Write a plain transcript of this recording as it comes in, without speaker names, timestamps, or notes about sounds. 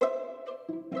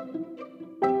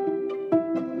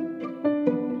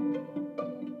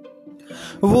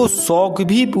वो शौक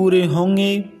भी पूरे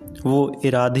होंगे, वो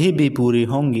इरादे भी पूरे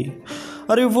होंगे।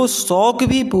 अरे वो शौक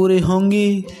भी पूरे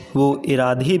होंगे, वो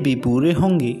इरादे भी पूरे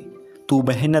होंगे। तू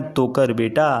मेहनत तो कर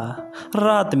बेटा,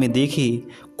 रात में देखे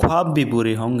ख्वाब भी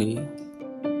पूरे होंगे।